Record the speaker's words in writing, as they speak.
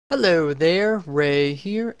Hello there, Ray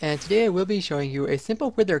here, and today I will be showing you a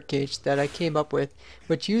simple wither cage that I came up with,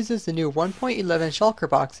 which uses the new 1.11 shulker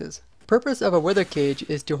boxes. The purpose of a wither cage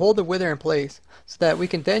is to hold the wither in place, so that we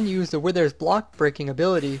can then use the wither's block breaking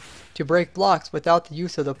ability to break blocks without the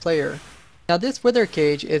use of the player. Now this wither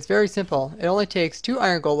cage is very simple. It only takes 2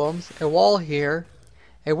 iron golems, a wall here,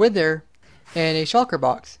 a wither, and a shulker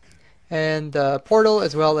box. And the portal,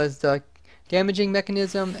 as well as the damaging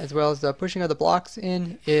mechanism, as well as the pushing of the blocks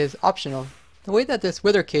in, is optional. The way that this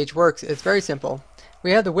wither cage works is very simple.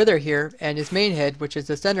 We have the wither here, and his main head, which is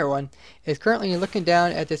the center one, is currently looking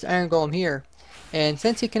down at this iron golem here. And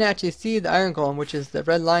since he can actually see the iron golem, which is the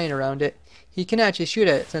red line around it, he can actually shoot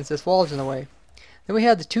at it since this wall is in the way. Then we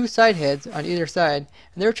have the 2 side heads on either side,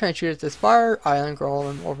 and they're trying to shoot at this far iron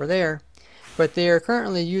golem over there. But they are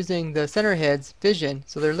currently using the center head's vision,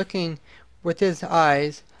 so they're looking with his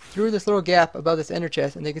eyes through this little gap above this ender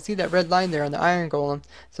chest, and they can see that red line there on the iron golem,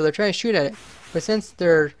 so they're trying to shoot at it. But since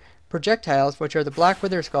their projectiles, which are the black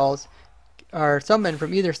wither skulls, are summoned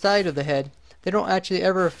from either side of the head, they don't actually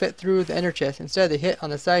ever fit through the ender chest. Instead they hit on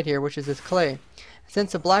the side here, which is this clay.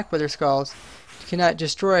 Since the black wither skulls cannot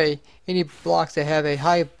destroy any blocks that have a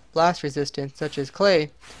high blast resistance, such as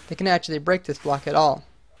clay, they can actually break this block at all.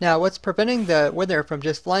 Now, what's preventing the wither from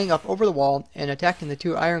just flying up over the wall and attacking the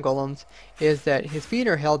 2 iron golems is that his feet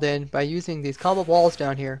are held in by using these cobble walls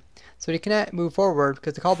down here. So he cannot move forward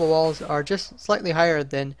because the cobble walls are just slightly higher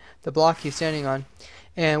than the block he's standing on.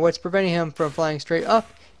 And what's preventing him from flying straight up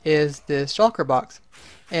is the shulker box.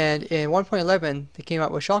 And in 1.11 they came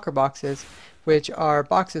out with shulker boxes, which are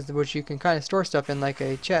boxes in which you can kind of store stuff in like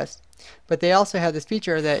a chest. But they also have this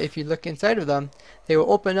feature that if you look inside of them, they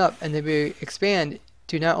will open up and they will expand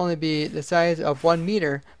to not only be the size of 1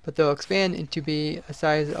 meter, but they'll expand into be a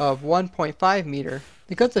size of 1.5 meter.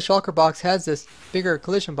 Because the shulker box has this bigger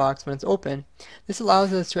collision box when it's open, this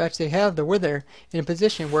allows us to actually have the wither in a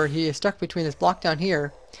position where he is stuck between this block down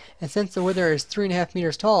here, and since the wither is 3.5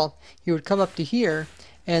 meters tall, he would come up to here,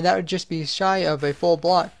 and that would just be shy of a full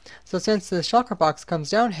block. So since the shulker box comes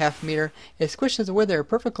down half a meter, it squishes the wither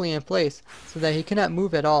perfectly in place so that he cannot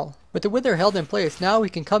move at all. With the wither held in place, now we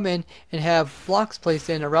can come in and have blocks placed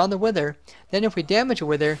in around the wither. Then if we damage a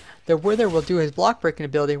wither, the wither will do his block breaking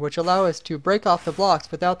ability, which allows us to break off the blocks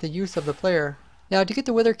without the use of the player. Now to get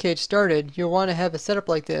the wither cage started, you'll want to have a setup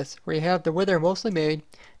like this, where you have the wither mostly made,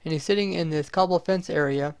 and he's sitting in this cobble fence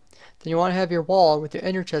area. Then you want to have your wall with your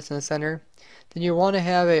ender chest in the center. Then you want to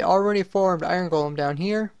have a already formed iron golem down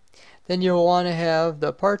here. Then you'll want to have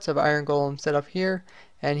the parts of iron golem set up here,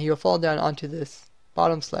 and he'll fall down onto this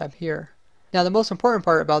bottom slab here. Now the most important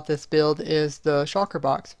part about this build is the shulker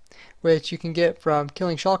box, which you can get from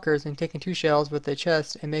killing shulkers and taking 2 shells with a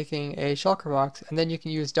chest and making a shulker box, and then you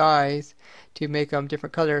can use dyes to make them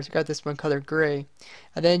different colors. I got this one colored gray,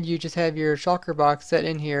 and then you just have your shulker box set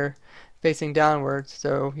in here facing downwards,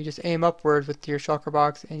 so you just aim upwards with your shulker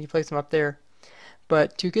box and you place them up there.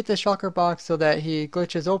 But to get the shulker box so that he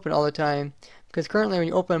glitches open all the time, because currently when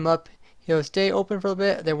you open him up, he'll stay open for a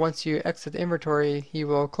bit, then once you exit the inventory, he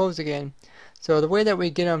will close again. So the way that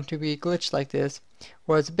we get him to be glitched like this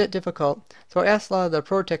was a bit difficult. So I asked a lot of the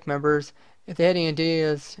ProTech members if they had any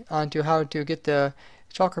ideas onto how to get the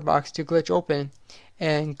shulker box to glitch open,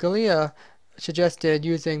 and Galia suggested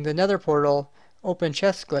using the nether portal open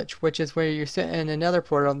chest glitch, which is where you sit in another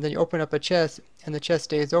portal, then you open up a chest and the chest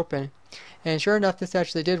stays open. And sure enough, this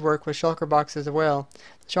actually did work with shulker boxes as well.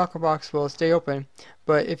 The shulker box will stay open,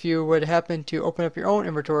 but if you would happen to open up your own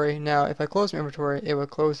inventory, now if I close my inventory, it would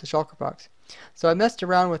close the shulker box. So I messed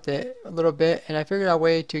around with it a little bit, and I figured out a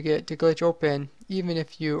way to get to glitch open even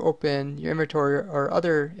if you open your inventory or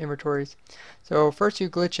other inventories. So first you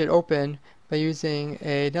glitch it open by using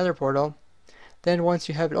a nether portal. Then once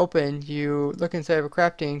you have it open, you look inside of a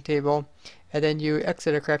crafting table, and then you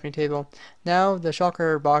exit a crafting table. Now the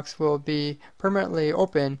shulker box will be permanently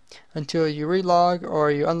open until you relog or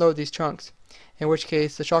you unload these chunks, in which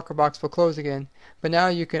case the shulker box will close again. But now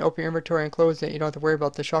you can open your inventory and close it. You don't have to worry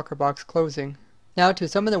about the shulker box closing. Now to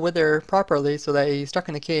summon the wither properly so that he's stuck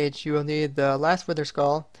in the cage, you will need the last wither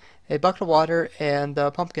skull, a bucket of water, and the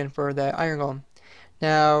pumpkin for the iron golem.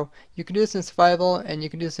 Now, you can do this in survival and you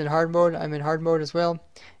can do this in hard mode. I'm in hard mode as well.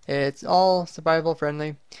 It's all survival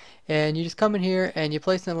friendly. And you just come in here and you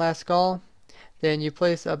place in the last skull. Then you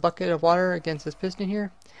place a bucket of water against this piston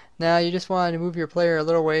here. Now you just want to move your player a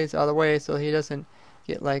little ways out of the way so he doesn't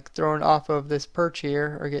get like thrown off of this perch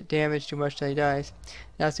here or get damaged too much till he dies.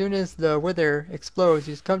 Now as soon as the wither explodes,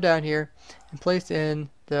 you just come down here and place in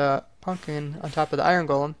the pumpkin on top of the iron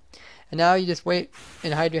golem. And now you just wait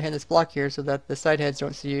and hide behind this block here so that the side heads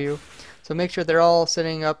don't see you. So make sure they're all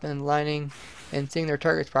sitting up and lining and seeing their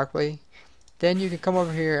targets properly. Then you can come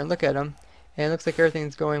over here and look at them, and it looks like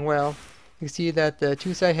everything's going well. You can see that the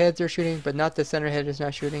two side heads are shooting, but not the center head is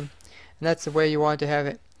not shooting. And that's the way you want to have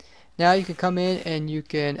it. Now you can come in and you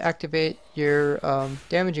can activate your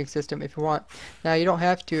damaging system if you want. Now you don't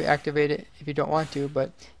have to activate it if you don't want to,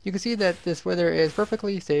 but you can see that this wither is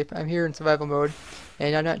perfectly safe. I'm here in survival mode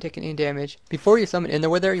and I'm not taking any damage. Before you summon in the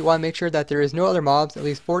wither, you want to make sure that there is no other mobs at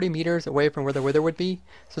least 40 meters away from where the wither would be,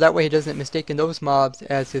 so that way he doesn't mistake those mobs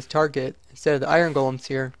as his target instead of the iron golems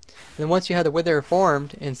here. And then once you have the wither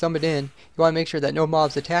formed and summoned in, you want to make sure that no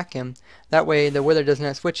mobs attack him. That way the wither does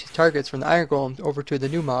not switch his targets from the iron golems over to the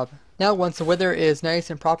new mob. Now once the wither is nice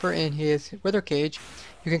and proper in his wither cage,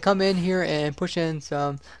 you can come in here and push in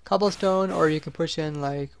some cobblestone, or you can push in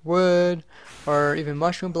like wood or even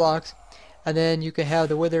mushroom blocks, and then you can have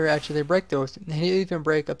the wither actually break those. And he'll even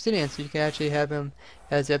break obsidian, so you can actually have him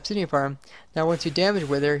as the obsidian farm. Now once you damage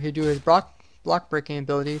wither, he'll do his block breaking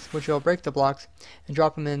abilities, which will break the blocks and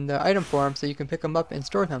drop them in the item form so you can pick them up and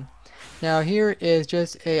store them. Now here is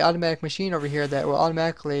just a automatic machine over here that will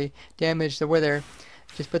automatically damage the wither.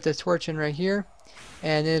 Just put this torch in right here,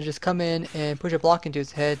 and then just come in and push a block into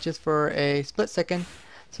his head just for a split second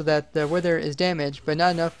so that the wither is damaged, but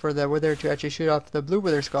not enough for the wither to actually shoot off the blue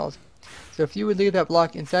wither skulls. So if you would leave that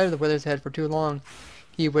block inside of the wither's head for too long,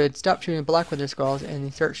 he would stop shooting black wither skulls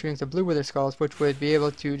and start shooting some blue wither skulls, which would be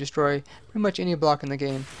able to destroy pretty much any block in the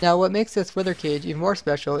game. Now what makes this wither cage even more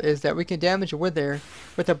special is that we can damage a wither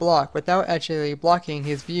with a block without actually blocking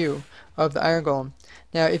his view of the iron golem.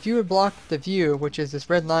 Now if you would block the view, which is this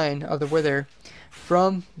red line of the wither,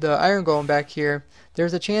 from the iron golem back here,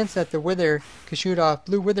 there's a chance that the wither could shoot off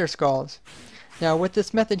blue wither skulls. Now with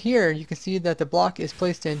this method here, you can see that the block is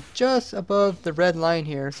placed in just above the red line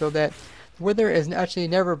here, so that the wither actually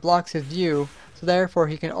never blocks his view, so therefore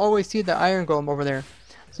he can always see the iron golem over there.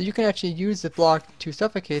 So you can actually use the block to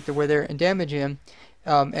suffocate the wither and damage him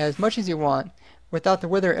as much as you want, without the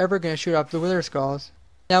wither ever going to shoot off the wither skulls.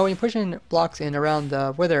 Now when you push in blocks in around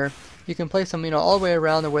the wither, you can place them all the way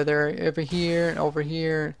around the wither, over here and over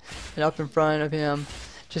here and up in front of him.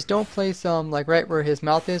 Just don't place them like right where his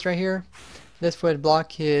mouth is right here. This would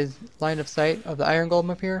block his line of sight of the iron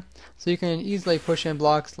golem up here. So you can easily push in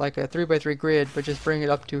blocks like a 3x3 grid, but just bring it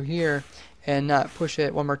up to here and not push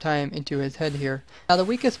it one more time into his head here. Now the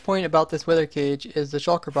weakest point about this wither cage is the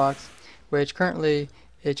shulker box, which currently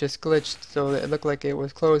it just glitched so that it looked like it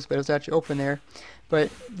was closed, but it was actually open there. But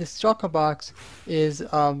this shulker box is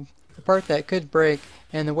the part that could break,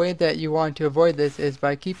 and the way that you want to avoid this is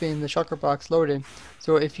by keeping the shulker box loaded.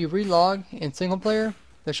 So if you relog in single player,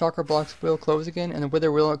 the shulker box will close again and the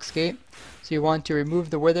wither will escape. So you want to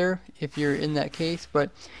remove the wither if you're in that case.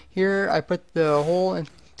 But here I put the whole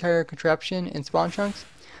entire contraption in spawn chunks.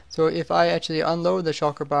 So if I actually unload the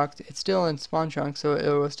shulker box, it's still in spawn chunks, so it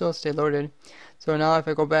will still stay loaded. So now if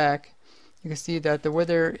I go back, you can see that the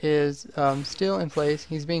wither is still in place.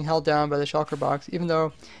 He's being held down by the shulker box, even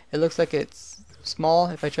though it looks like it's small.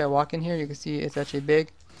 If I try to walk in here, you can see it's actually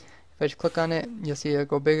big. If I just click on it, you'll see it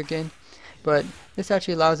go big again. But this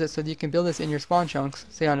actually allows it so that you can build this in your spawn chunks,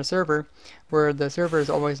 say on a server, where the server is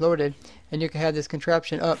always loaded, and you can have this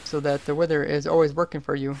contraption up so that the wither is always working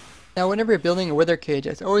for you. Now whenever you're building a wither cage,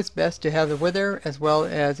 it's always best to have the wither as well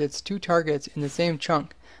as its two targets in the same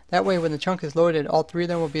chunk. That way when the chunk is loaded, all three of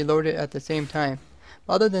them will be loaded at the same time.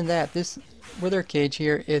 But other than that, this wither cage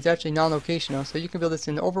here is actually non-locational, so you can build this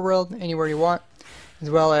in the overworld anywhere you want, as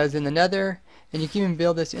well as in the nether, and you can even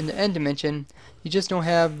build this in the end dimension. You just don't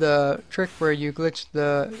have the trick where you glitch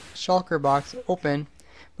the shulker box open,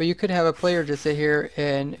 but you could have a player just sit here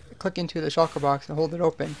and click into the shulker box and hold it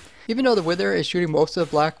open. Even though the wither is shooting most of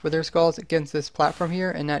the black wither skulls against this platform here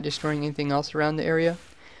and not destroying anything else around the area,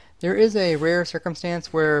 there is a rare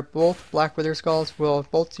circumstance where both black wither skulls will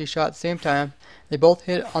both be shot at the same time. They both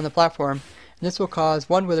hit on the platform, and this will cause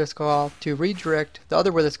one wither skull to redirect the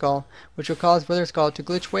other wither skull, which will cause wither skull to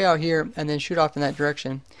glitch way out here and then shoot off in that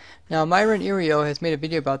direction. Now Myron Irio has made a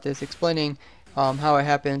video about this explaining how it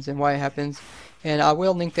happens and why it happens, and I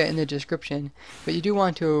will link that in the description. But you do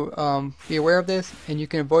want to be aware of this, and you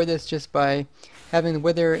can avoid this just by having the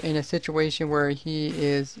wither in a situation where he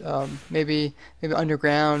is maybe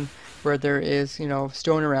underground, where there is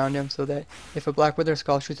stone around him, so that if a black wither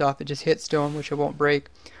skull shoots off, it just hits stone, which it won't break.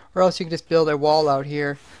 Or else you can just build a wall out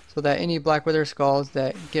here so that any black wither skulls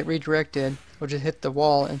that get redirected will just hit the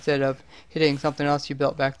wall instead of hitting something else you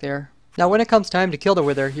built back there. Now when it comes time to kill the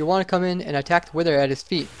wither, you want to come in and attack the wither at his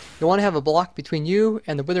feet. You want to have a block between you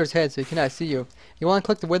and the wither's head so he cannot see you. You want to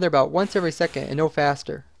click the wither about once every second and no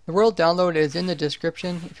faster. The world download is in the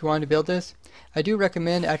description if you want to build this. I do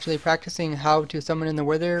recommend actually practicing how to summon in the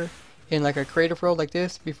wither in like a creative world like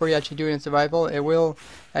this before you actually do it in survival. It will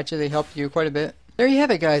actually help you quite a bit. There you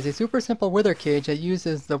have it, guys, a super simple wither cage that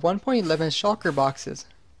uses the 1.11 shulker boxes.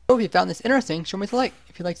 So if you found this interesting, show me a like.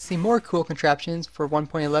 If you'd like to see more cool contraptions for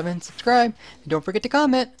 1.11, subscribe, and don't forget to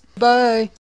comment. Bye!